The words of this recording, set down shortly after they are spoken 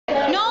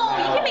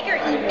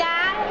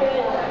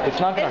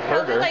not gonna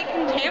hurt her. It's like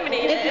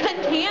contaminated. It's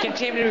contaminated.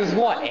 Contaminated with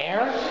what?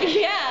 Air?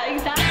 Yeah,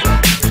 exactly.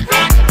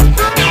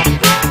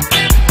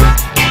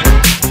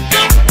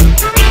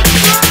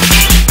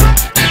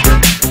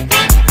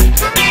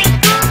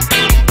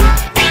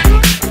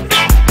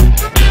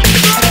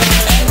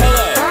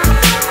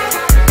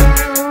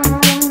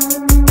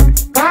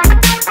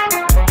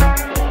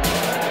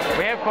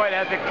 Quite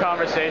epic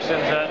conversations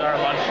at our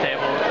lunch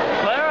table.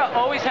 Clara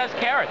always has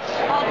carrots.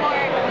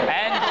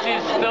 And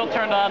she's still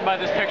turned on by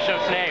this picture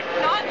of Snape.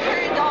 Not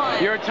turned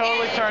on. You're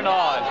totally turned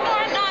on.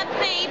 No, not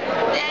Snape.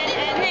 It's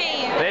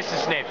Snape. This is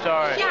Snape,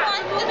 sorry. She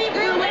wants to be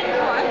ruined.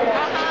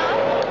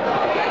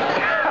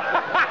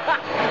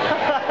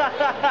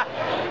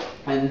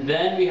 And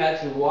then we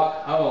had to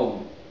walk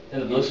home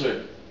in the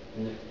blizzard.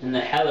 In the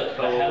hella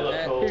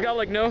cold. He's got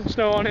like no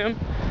snow on him.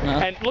 No.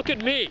 And look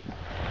at me.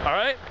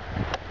 Alright?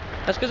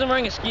 That's because I'm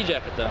wearing a ski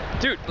jacket though.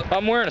 Dude,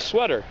 I'm wearing a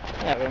sweater.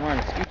 Yeah, but I'm wearing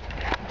a ski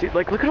jacket. Dude,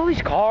 like, look at all these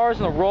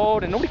cars on the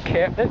road and nobody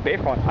cares. That's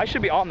Bayfront. I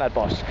should be on that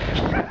bus.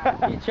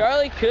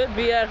 Charlie could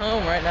be at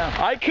home right now.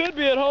 I could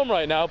be at home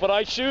right now, but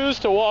I choose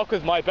to walk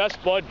with my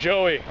best bud,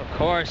 Joey. Of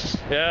course.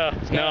 Yeah,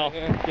 no.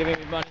 Giving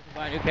me money to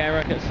buy a new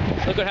camera, because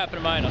look what happened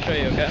to mine. I'll show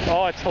you, okay?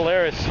 Oh, it's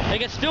hilarious.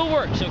 Like, it still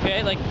works,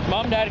 okay? Like,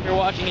 Mom, Dad, if you're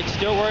watching, it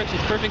still works.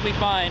 It's perfectly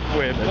fine.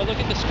 Wait a minute. But look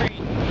at the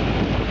screen.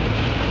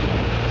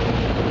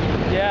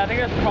 Yeah, I think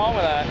that's the problem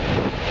with that.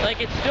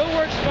 Like, it still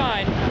works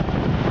fine.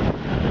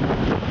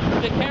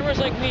 The camera's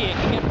like me. It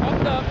can get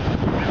fucked up,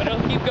 but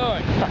it'll keep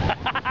going.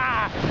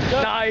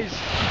 Nice.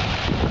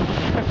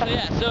 So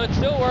yeah, so it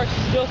still works,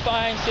 it's still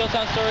fine, Steel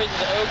Town Stories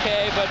is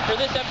okay, but for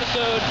this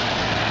episode,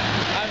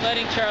 I'm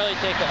letting Charlie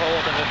take a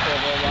hold of it for a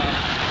little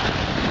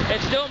while.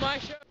 It's still my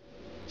show.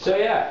 So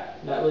yeah,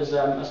 that was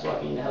us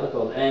walking the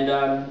helicold,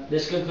 and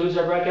this concludes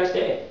our broadcast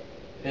day.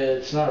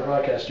 It's not a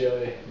broadcast,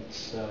 Joey.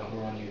 It's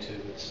we're on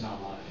YouTube. It's not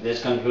live.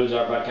 This concludes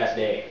our broadcast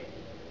day.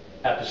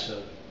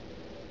 Episode.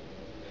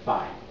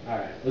 Fine. All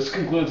right. This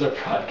concludes our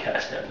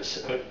broadcast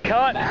episode.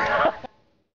 Cut.